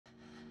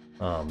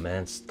Oh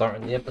man,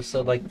 starting the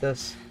episode like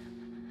this?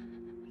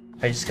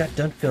 I just got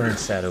done feeling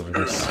sad over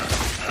this.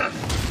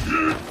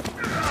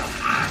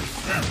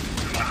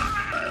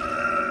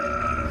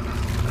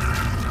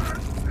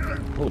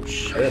 Oh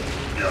shit.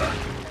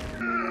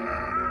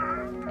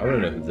 I wanna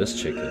know who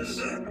this chick is.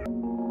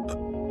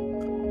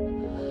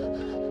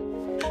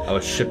 I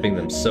was shipping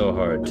them so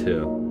hard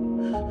too.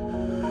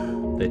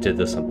 They did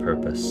this on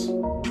purpose.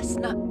 Let's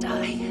not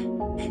die.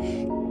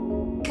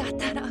 Got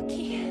that,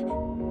 Aki?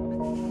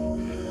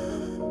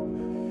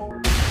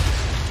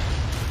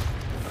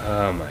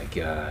 Oh my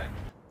god.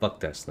 Fuck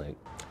that snake.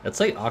 It's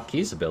like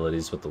Aki's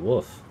abilities with the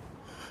wolf.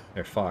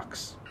 Or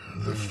fox.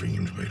 The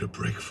fiend made a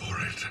break for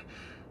it.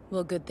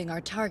 Well, good thing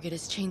our target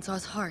is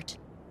Chainsaw's heart.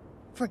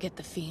 Forget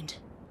the fiend.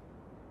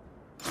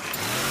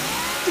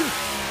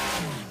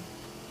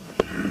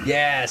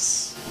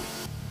 Yes!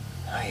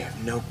 I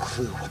have no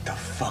clue what the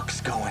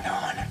fuck's going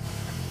on.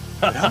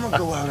 But I'm gonna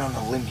go out on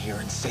a limb here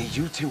and say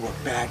you two are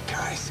bad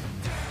guys.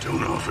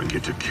 Don't often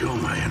get to kill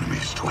my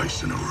enemies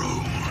twice in a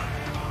row.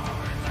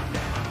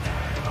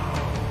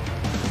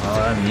 Oh,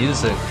 that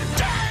music.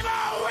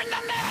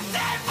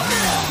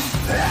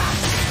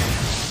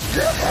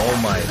 Oh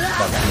my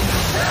fucking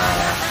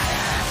god.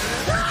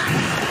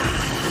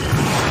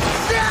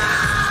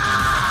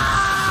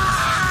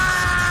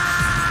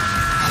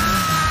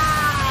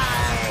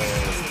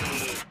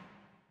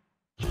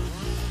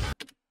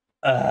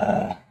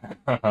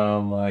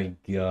 Oh my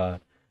god.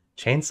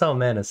 Chainsaw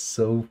Man is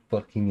so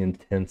fucking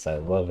intense. I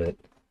love it.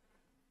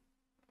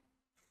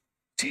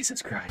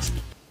 Jesus Christ.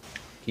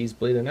 He's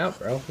bleeding out,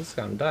 bro. He's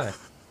gonna die.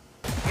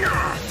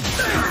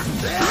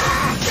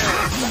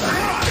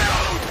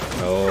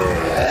 Oh.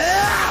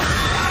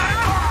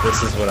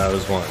 This is what I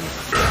was wanting.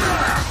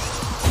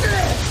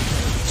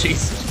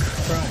 Jesus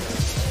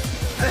Christ.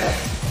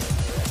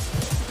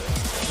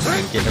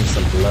 Give him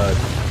some blood.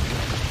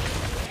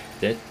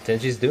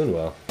 Denji's doing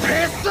well.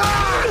 There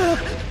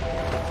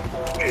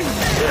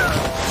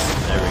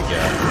we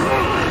go.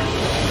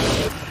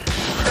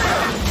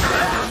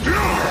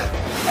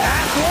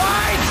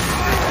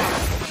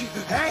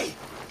 Hey,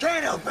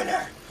 can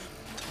opener!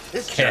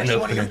 This Can is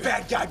one of your opener.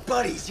 bad guy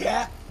buddies,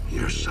 yeah?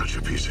 You're such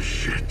a piece of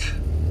shit.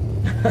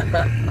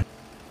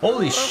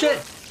 Holy shit!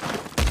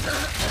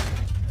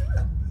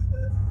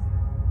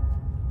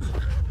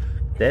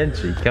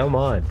 Denji, come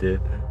on,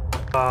 dude.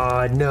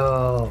 Oh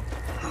no!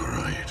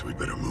 Alright, we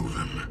better move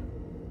him.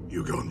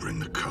 You go and bring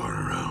the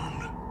car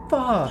around.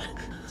 Fuck!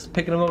 It's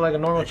picking him up like a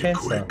normal Make it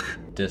chainsaw. quick.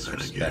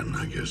 Disrespect. And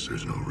again, I guess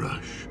there's no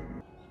rush.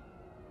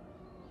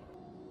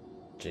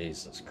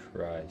 Jesus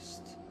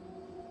Christ.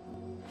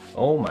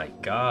 Oh my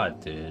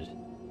god, dude.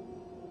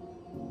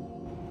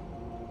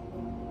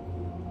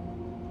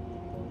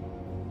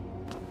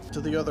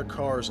 To the other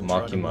cars and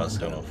try to Makima's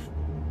run gonna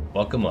down.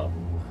 fuck him up.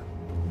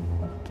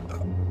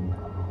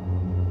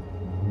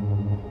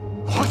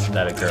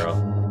 That a girl.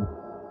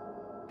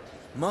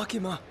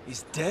 Makima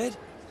is dead?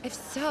 If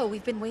so,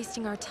 we've been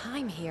wasting our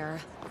time here.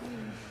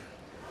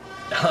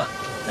 I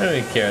don't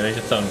even care, they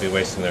just don't be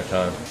wasting their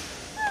time.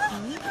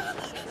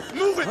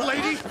 Move it,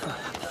 lady!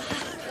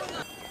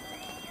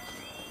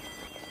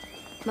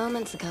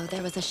 Moments ago,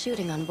 there was a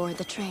shooting on board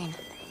the train.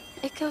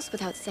 It goes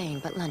without saying,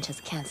 but lunch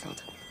is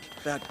cancelled.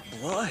 That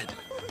blood.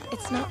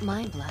 It's not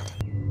my blood.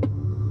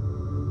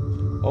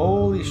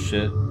 Holy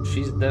shit,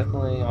 she's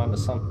definitely on to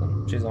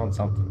something. She's on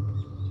something.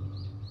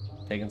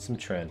 Taking some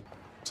trend.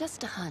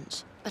 Just a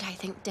hunch, but I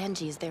think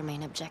Denji is their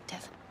main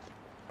objective.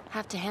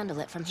 Have to handle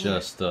it from here.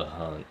 Just a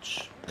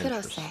hunch. Kurose,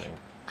 Interesting.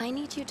 I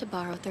need you to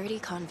borrow 30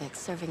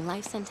 convicts serving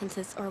life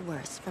sentences or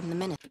worse from the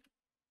ministry.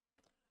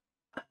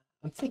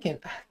 I'm thinking,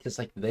 because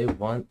like they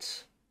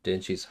want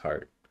Denji's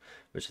heart,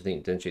 which I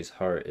think Denji's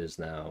heart is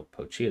now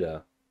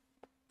Pochita.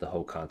 The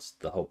whole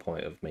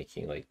point of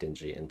making like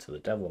Denji into the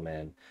Devil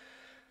Man.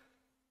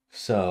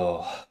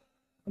 So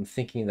I'm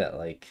thinking that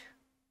like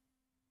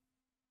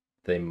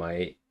they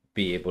might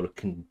be able to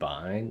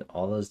combine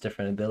all those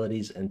different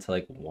abilities into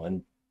like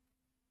one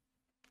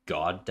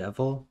god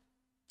devil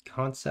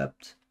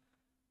concept,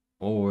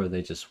 or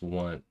they just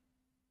want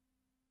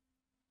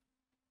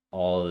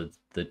all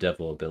the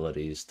devil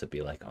abilities to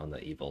be like on the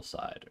evil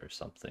side or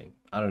something.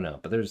 I don't know,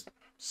 but there's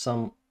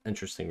some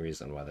interesting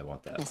reason why they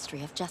want that.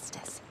 Ministry of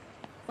Justice.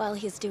 While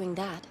he's doing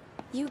that,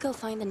 you go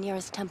find the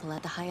nearest temple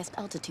at the highest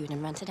altitude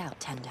and rent it out,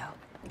 Tendo.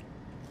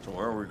 So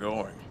where are we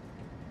going?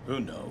 Who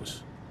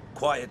knows?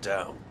 Quiet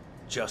down.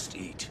 Just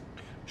eat.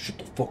 Shut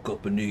the fuck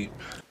up and eat.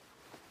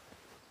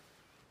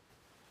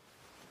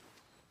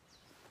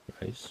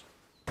 Nice.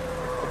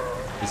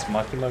 Is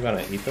Makima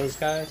gonna eat those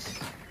guys?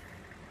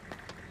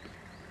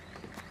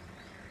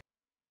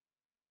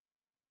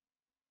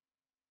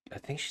 I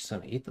think she's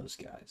gonna eat those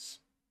guys.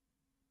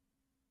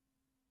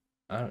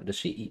 I don't know. Does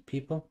she eat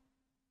people?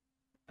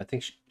 I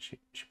think she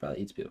probably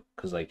eats people.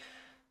 Because, like,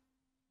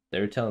 they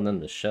were telling them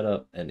to shut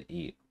up and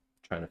eat.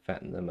 Trying to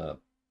fatten them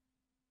up.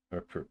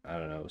 Or, I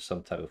don't know,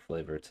 some type of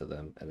flavor to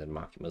them. And then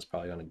Makima's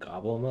probably going to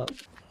gobble them up.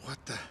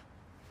 What the?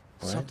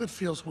 What? Something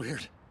feels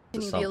weird.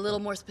 Can you be Something. a little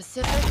more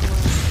specific?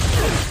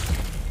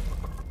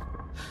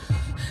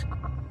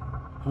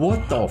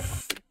 What the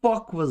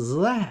fuck was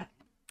that?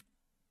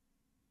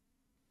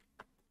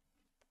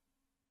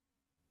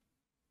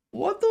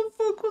 What the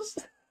fuck was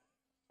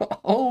that?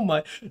 Oh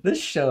my, this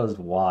show is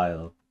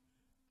wild.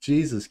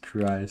 Jesus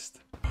Christ.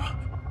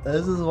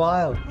 This is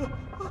wild.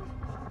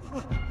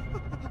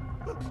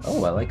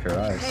 Oh, I like her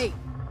eyes. Hey!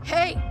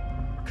 Hey!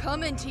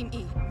 Come in, Team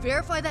E.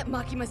 Verify that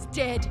Makima's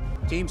dead.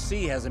 Team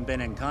C hasn't been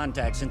in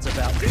contact since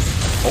about...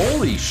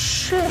 Holy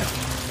shit!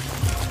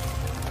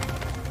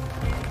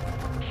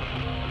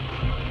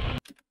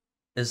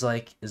 Is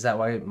that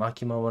why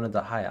Makima wanted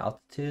the high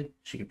altitude?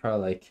 She could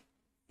probably like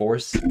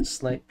force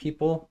snipe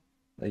people?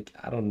 Like,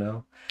 I don't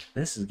know.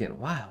 This is getting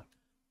wild.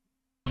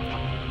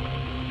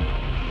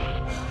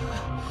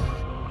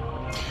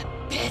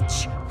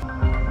 Bitch!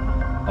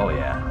 Oh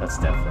yeah, that's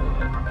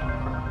definitely it.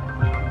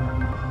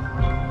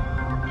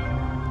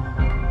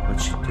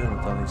 What's she doing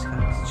with all these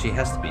guys? She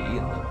has to be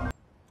eating them.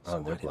 So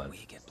Oh, they're why blind. did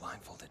we get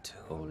blindfolded too?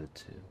 Folded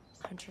too.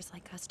 Hunters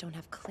like us don't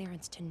have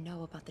clearance to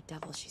know about the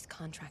devil she's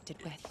contracted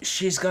with.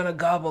 She's gonna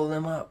gobble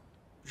them up.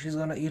 She's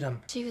gonna eat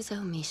them.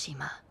 Shuzo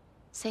Mishima.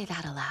 Say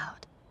that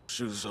aloud.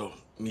 Shuzo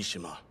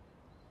Mishima.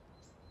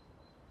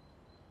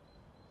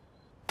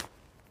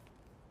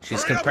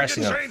 She's Hurry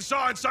compressing up them. and get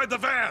chainsaw inside the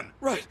van!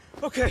 Right,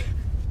 okay.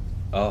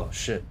 Oh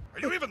shit. Are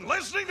you even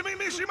listening to me,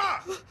 Mishima?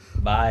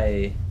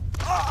 Bye.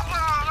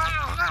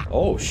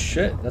 Oh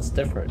shit, that's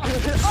different.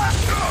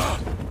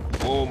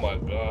 Oh my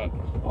god.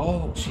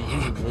 Oh, she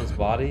uses those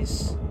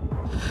bodies.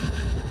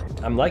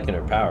 I'm liking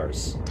her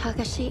powers.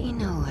 Takashi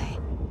Inoue.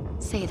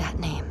 Say that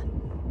name.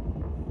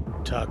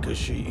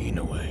 Takashi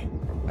Inoue.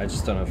 I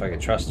just don't know if I can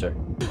trust her.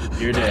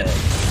 You're dead.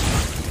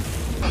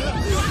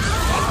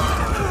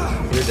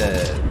 You're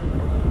dead.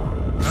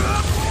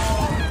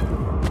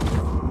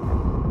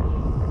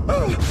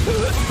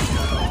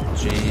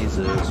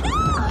 Jesus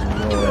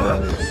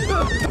Christ.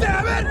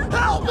 Damn it!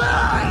 Help me!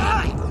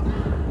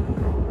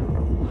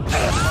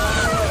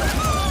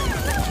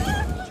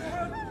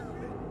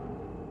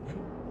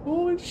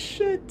 Holy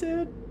shit,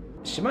 dude.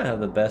 She might have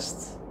the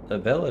best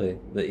ability,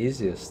 the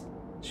easiest.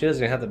 She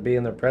doesn't even have to be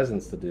in their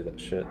presence to do that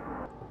shit.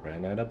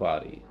 Ran out of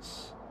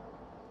bodies.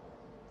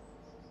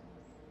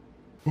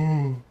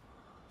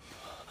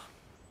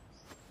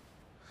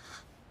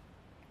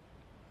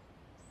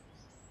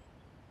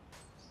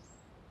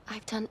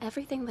 I've done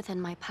everything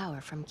within my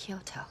power from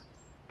Kyoto.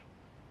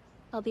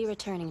 I'll be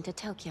returning to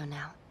Tokyo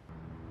now.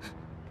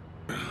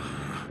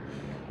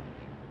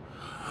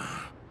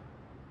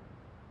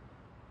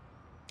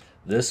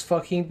 This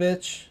fucking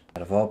bitch,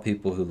 out of all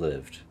people who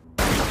lived.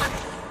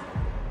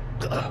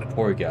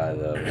 Poor guy,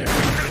 though.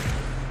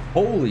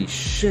 Holy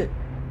shit!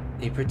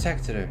 He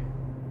protected her.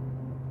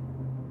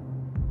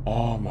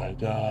 Oh my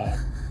god.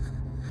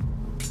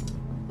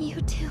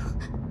 You too.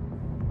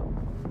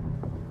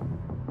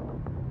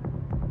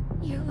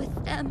 You're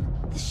with them,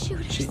 the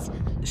shooters.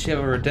 She have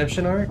a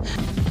redemption arc?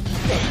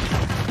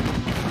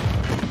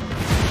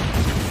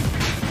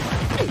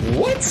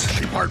 What?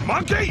 She part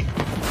monkey?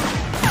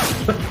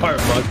 Part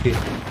monkey.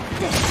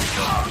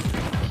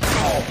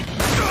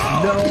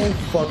 No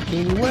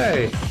fucking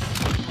way.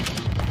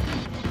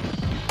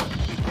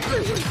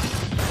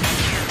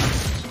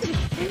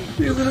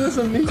 Using it as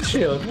a meat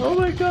shield. Oh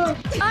my god.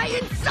 I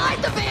inside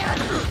the van!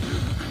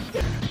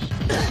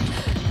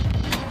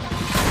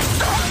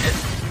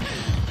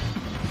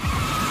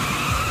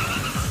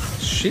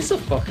 She's a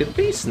fucking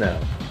beast now.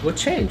 What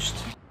changed?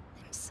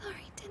 I'm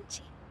sorry,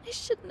 Denji. I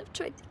shouldn't have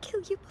tried to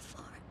kill you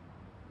before.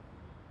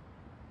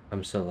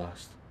 I'm so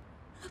lost.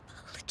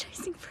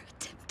 Apologizing for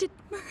attempted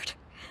murder.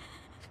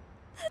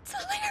 That's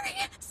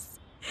hilarious.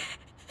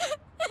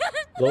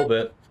 A little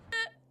bit.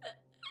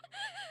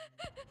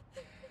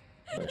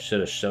 I should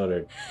have showed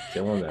her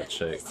killing that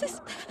chick. This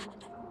is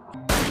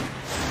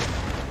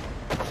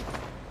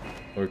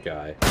Or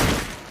guy.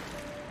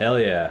 Hell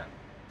yeah.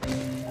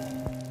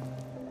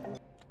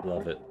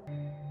 Love it.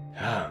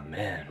 Oh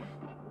man.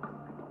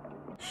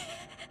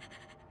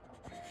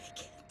 I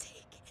can't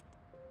take it.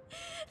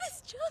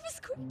 This job is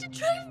going to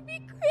drive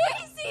me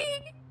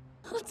crazy.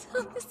 I'll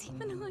tell Miss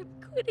Himeno I'm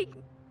quitting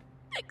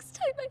next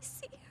time I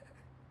see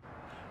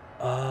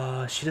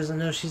her. She doesn't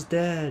know she's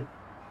dead.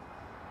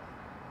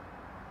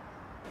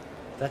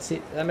 That's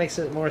it. That makes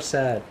it more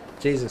sad.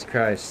 Jesus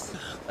Christ.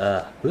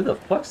 Who the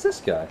fuck's this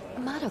guy?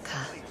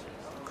 Madoka,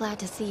 glad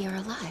to see you're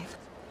alive.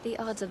 The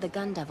odds of the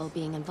Gun Devil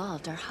being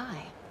involved are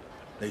high.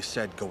 They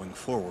said going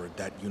forward,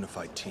 that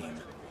unified team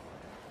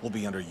will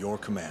be under your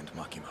command,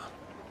 Makima.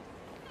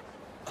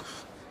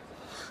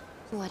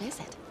 What is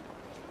it?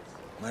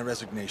 My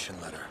resignation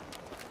letter.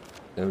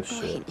 No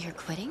shit. Wait, you're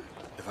quitting?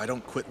 If I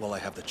don't quit while I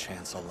have the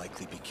chance, I'll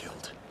likely be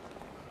killed.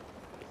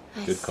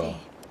 I Good see. call.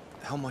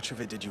 How much of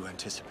it did you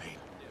anticipate?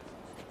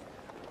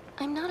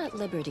 I'm not at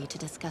liberty to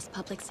discuss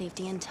public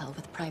safety intel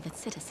with private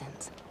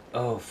citizens.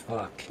 Oh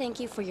fuck. Thank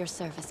you for your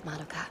service,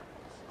 Madoka.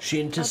 She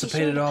I'll be sure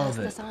anticipated to all pass of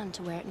it. this on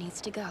to where it needs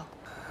to go.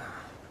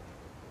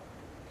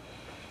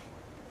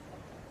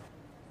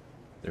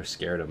 They're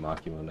scared of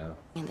Makima now.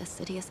 And this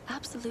city is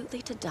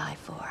absolutely to die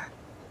for.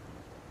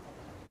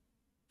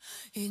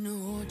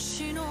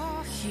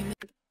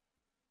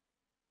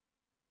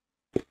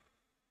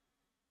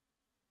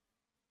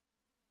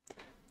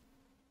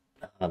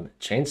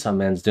 Chainsaw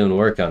Man's doing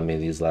work on me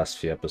these last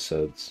few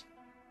episodes.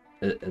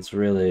 It's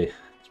really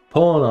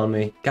pulling on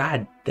me.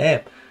 God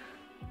damn.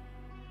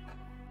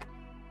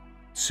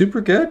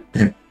 Super good.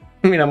 I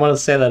mean, I want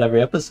to say that every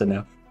episode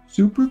now.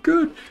 Super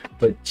good.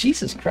 But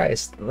Jesus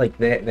Christ, like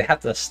they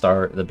have to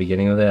start the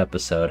beginning of the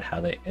episode how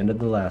they ended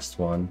the last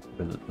one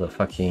with the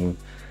fucking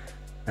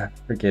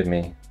forgive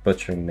me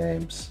butchering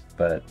names,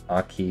 but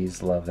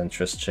Aki's love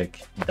interest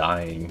chick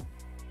dying,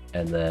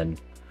 and then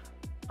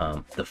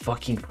the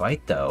fucking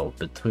fight though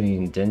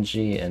between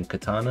Denji and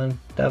Katana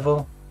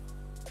Devil,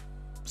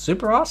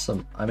 super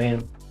awesome. I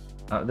mean,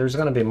 there's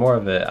gonna be more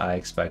of it, I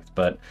expect,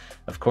 but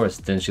of course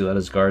Denji let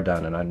his guard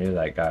down, and I knew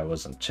that guy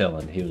wasn't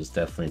chilling. He was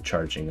definitely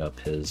charging up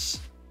his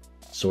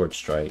sword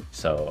strike,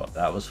 so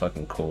that was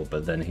fucking cool.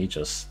 But then he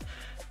just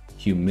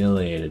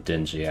humiliated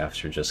Denji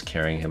after just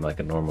carrying him like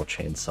a normal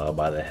chainsaw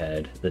by the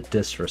head. The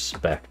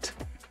disrespect.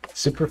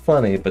 Super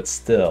funny, but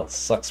still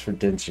sucks for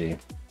Denji.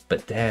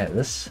 But damn,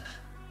 this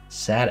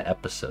sad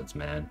episodes,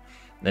 man.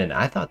 And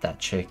I thought that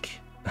chick,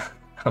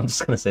 I'm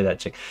just gonna say that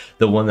chick,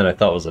 the one that I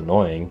thought was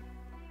annoying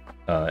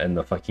in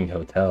the fucking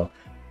hotel.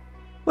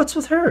 What's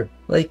with her?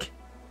 Like,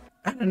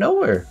 out of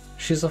nowhere,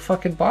 she's a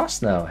fucking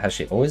boss now. Has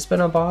she always been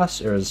a boss,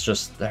 or is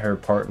just her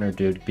partner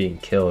dude being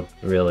killed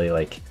really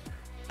like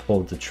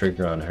pulled the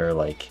trigger on her?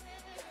 Like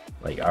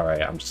all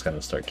right, I'm just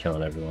gonna start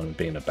killing everyone and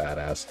being a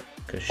badass,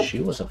 because she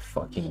was a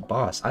fucking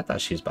boss. I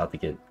thought she was about to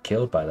get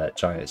killed by that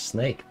giant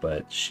snake,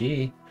 but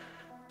she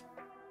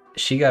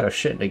got her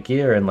shit into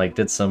gear and like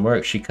did some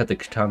work. She cut the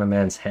Katana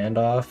Man's hand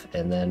off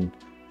and then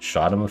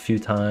shot him a few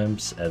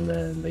times, and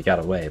then they got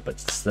away. But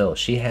still,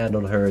 she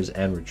handled hers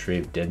and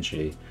retrieved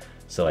Denji.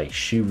 So like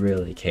she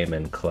really came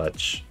in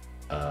clutch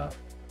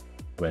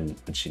when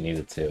she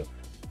needed to.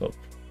 But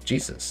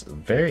Jesus,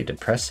 very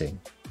depressing.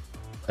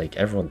 Like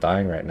everyone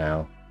dying right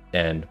now.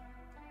 And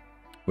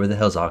where the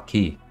hell's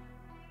Aki?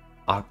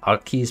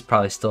 Aki's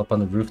probably still up on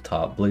the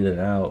rooftop bleeding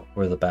out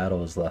where the battle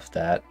was left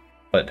at.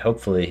 But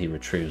hopefully he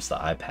retrieves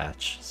the eye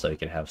patch so he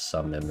can have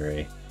some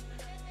memory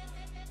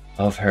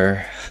of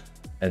her.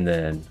 And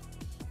then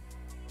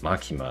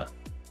Makima.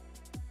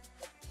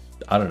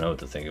 I don't know what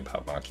to think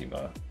about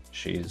Makima.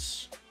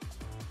 She's,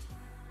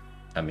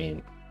 I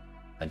mean,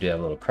 I do have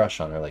a little crush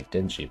on her like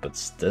Denji, but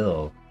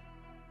still,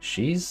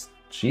 she's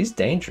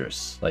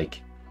dangerous.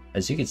 Like,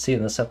 as you can see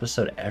in this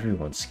episode,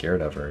 everyone's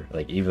scared of her.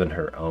 Like, even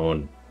her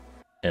own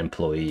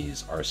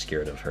employees are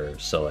scared of her.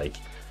 So like,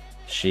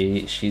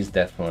 she's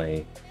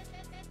definitely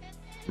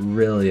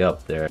really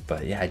up there.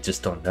 But yeah, I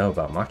just don't know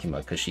about Makima,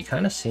 because she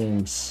kind of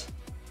seems,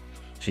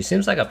 she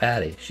seems like a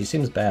baddie. She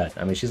seems bad.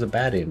 I mean, she's a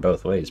baddie in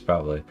both ways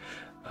probably,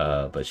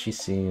 but she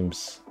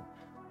seems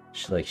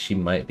she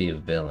might be a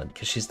villain,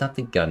 because she's not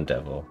the Gun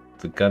Devil.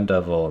 The Gun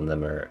Devil and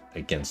them are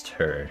against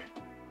her,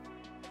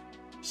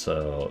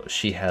 so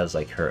she has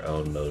like her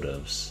own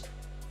motives,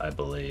 I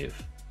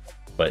believe.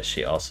 But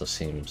she also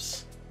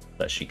seems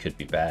that she could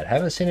be bad.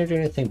 Haven't seen her do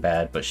anything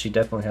bad, but she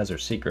definitely has her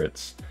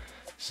secrets.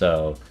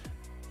 So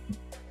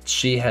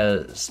she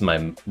has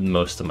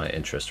most of my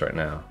interest right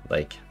now.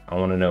 Like, I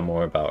want to know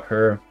more about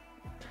her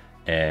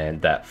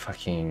and that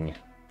fucking,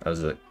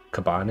 was it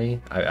Kobeni?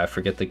 I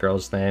forget the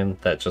girl's name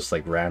that just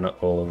like ran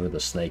all over the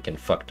snake and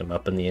fucked him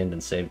up in the end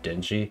and saved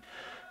Denji.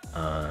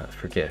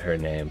 Forget her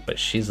name, but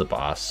she's the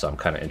boss, so I'm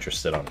kind of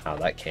interested on how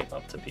that came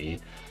up to be.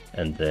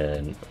 And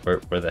then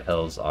where the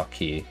hell's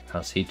Aki?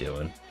 How's he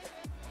doing?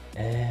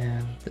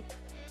 And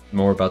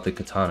more about the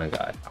Katana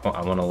guy.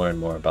 I want to learn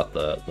more about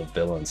the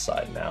villain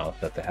side now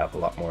that they have a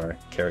lot more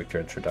character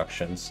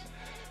introductions.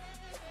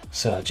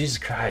 So Jesus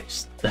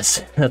Christ, that's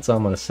all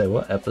I'm gonna say.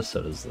 What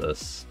episode is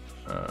this?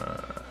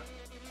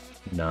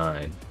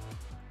 9.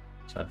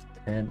 So I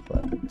have 10,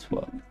 11,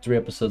 12. 3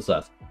 episodes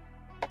left.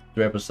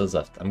 3 episodes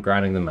left. I'm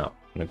grinding them out.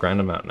 I'm gonna grind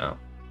them out now.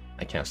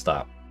 I can't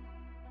stop.